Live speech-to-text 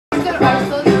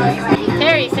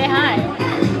Terry, say hi.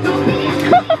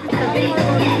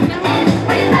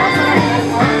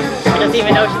 She doesn't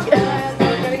even know she's good.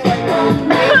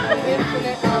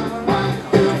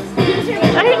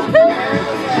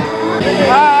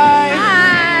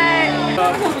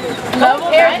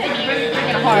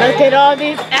 Look at all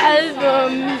these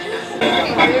albums.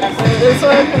 This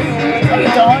one. Oh,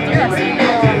 you don't? You're not seeing it.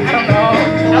 I don't know.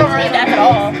 I don't really dance at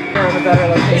all.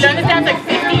 You learned this dance like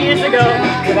 50 years ago.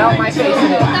 Without my face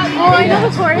in it. Oh, I know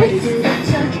the chorus.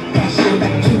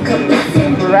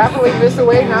 Rapidly miss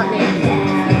away, not me.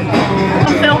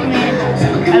 Don't film me.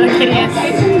 I look hideous.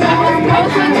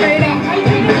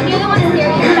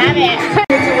 Damn it.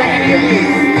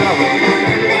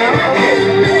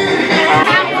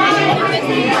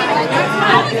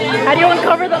 How do you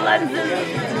uncover the lenses?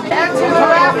 Answer the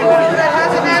raffle that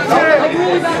has an answer.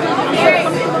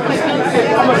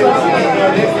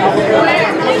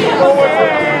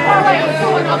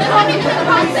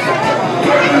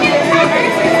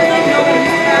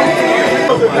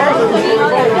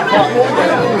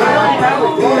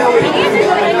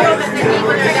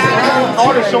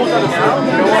 All the shows on the sound.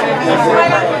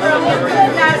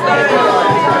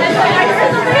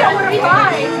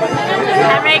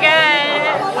 Hi, Megan.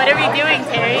 What are we doing,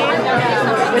 Terry?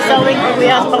 We're selling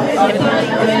ugly-ass pumpkins.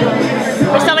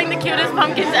 We're selling the cutest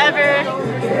pumpkins ever.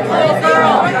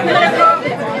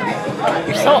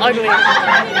 You're so ugly.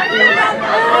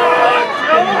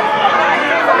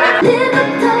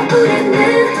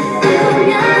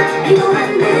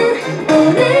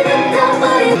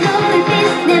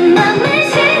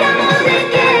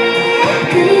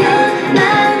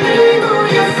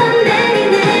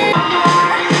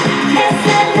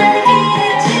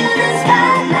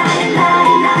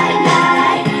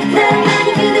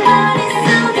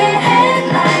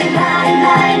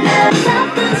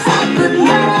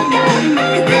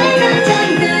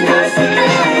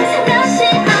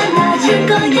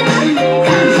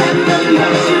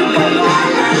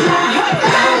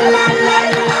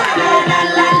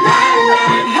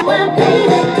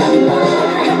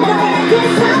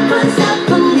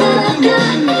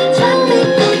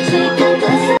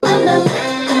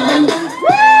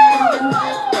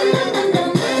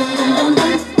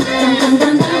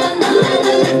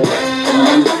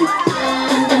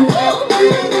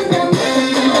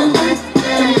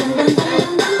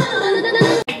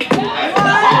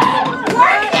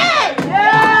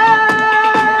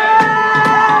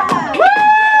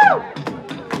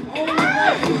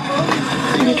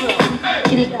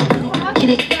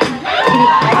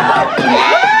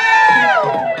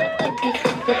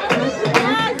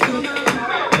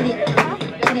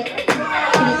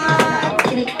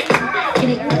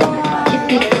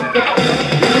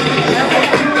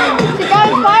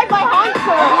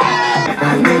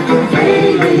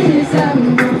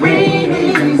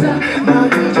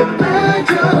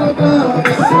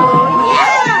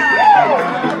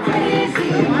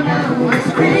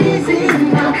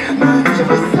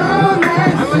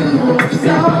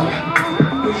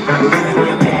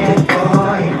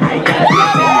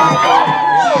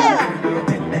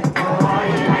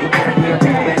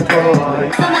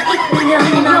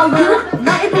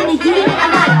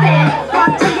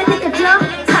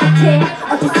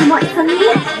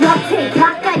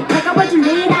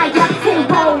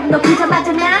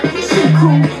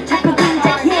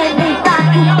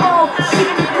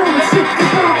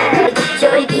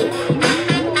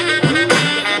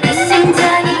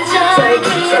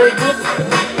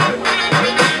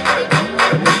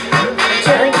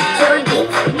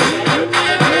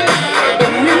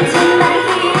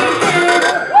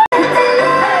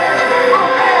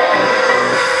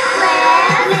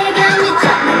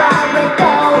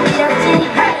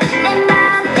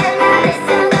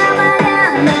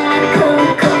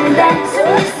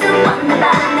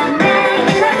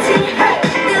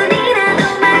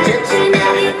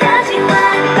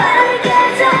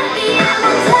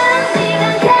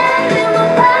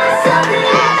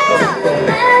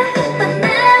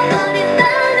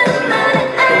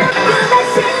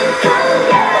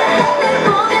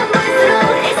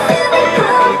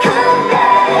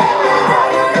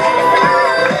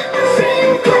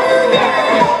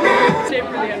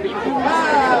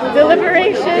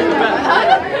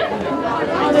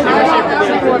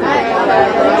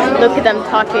 Look at them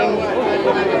talking.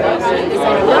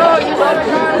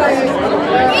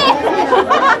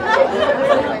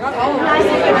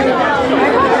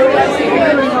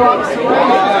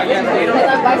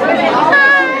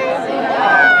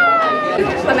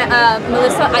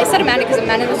 Melissa, I said Amanda because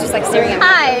Amanda was just like staring at me.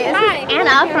 Hi. Hi.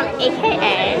 Anna from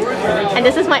AKA, and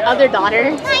this is my other daughter,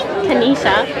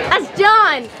 Kanisha. That's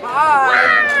John!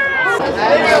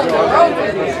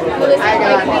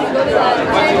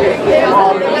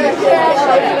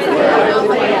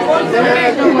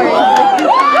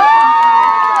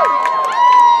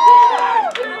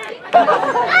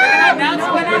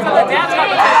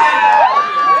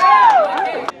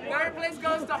 Third place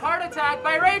goes to Heart Attack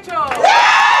by Rachel.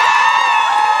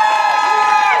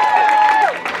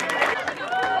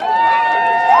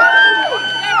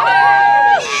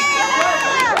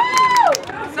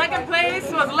 Second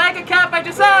place was Like a Cat by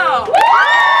Giselle.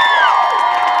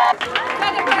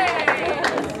 Second place.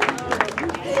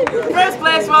 First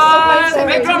place was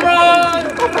Big Drum Roll.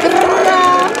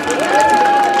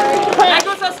 That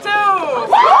goes us too.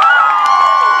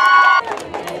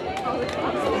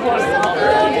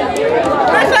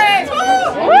 First place.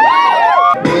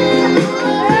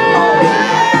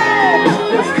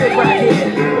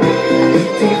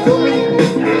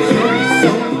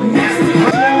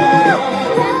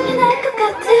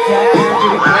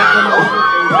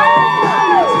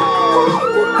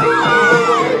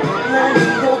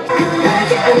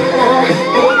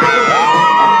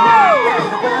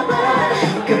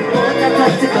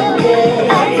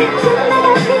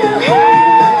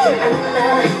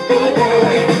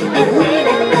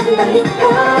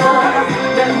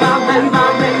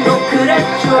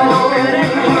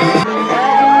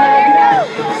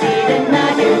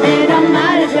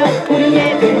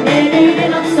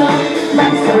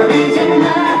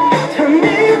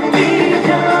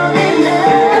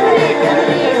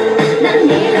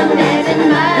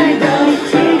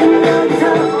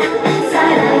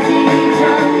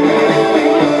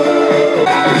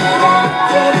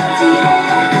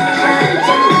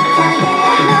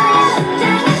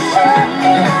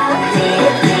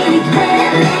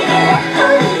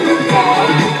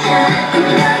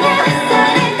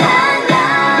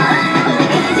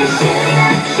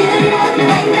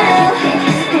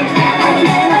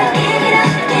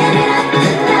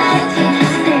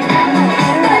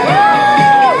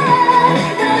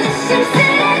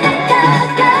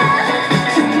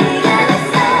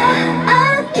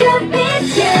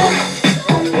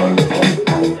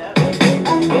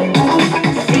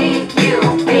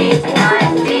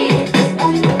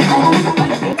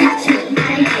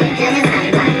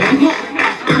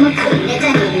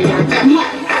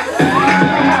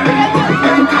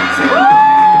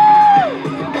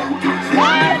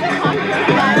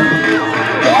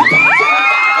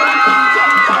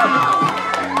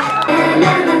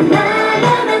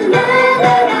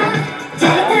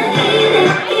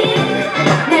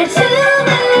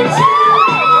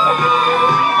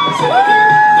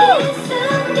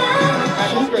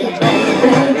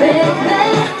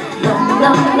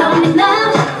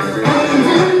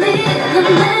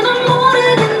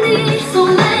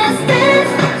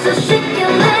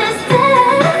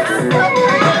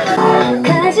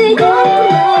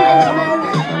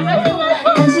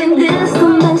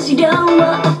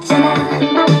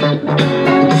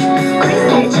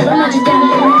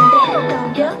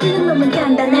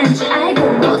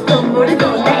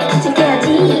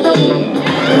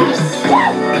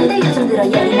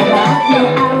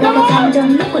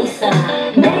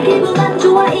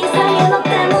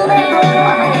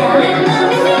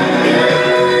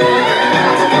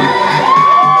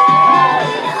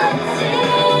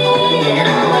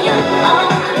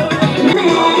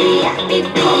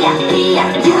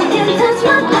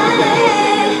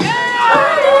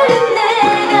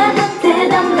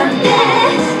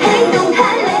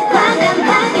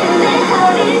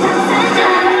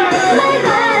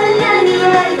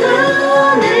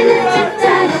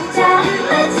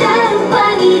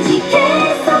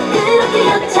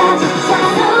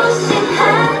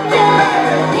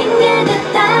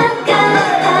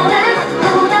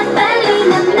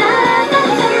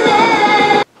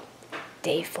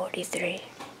 Day 43.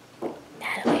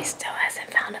 Natalie still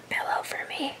hasn't found a pillow for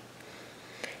me.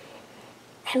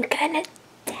 I'm gonna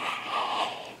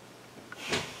die.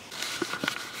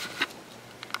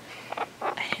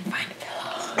 I didn't find a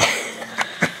pillow.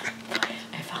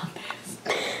 I found this.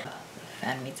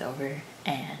 Fanmeet's over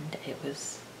and it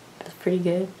was pretty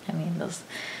good. I mean, there was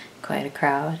quite a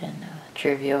crowd and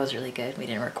trivia was really good. We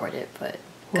didn't record it, but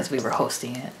because we were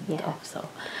hosting it and stuff, so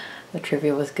the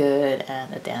trivia was good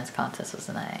and the dance contest was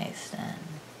nice and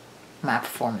my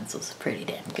performance was pretty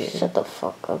damn good. Shut the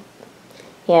fuck up.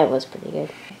 Yeah, it was pretty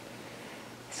good.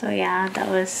 So yeah, that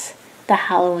was the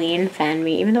Halloween fan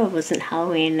meet, even though it wasn't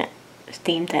Halloween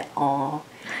themed at all.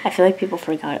 I feel like people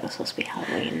forgot it was supposed to be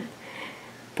Halloween.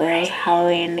 But it was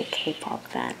Halloween K-pop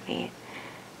fan meet.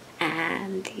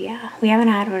 And yeah, we haven't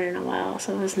had one in a while,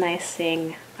 so it was nice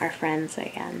seeing our friends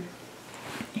again.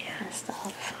 Yeah. And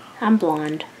stuff. I'm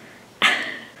blonde.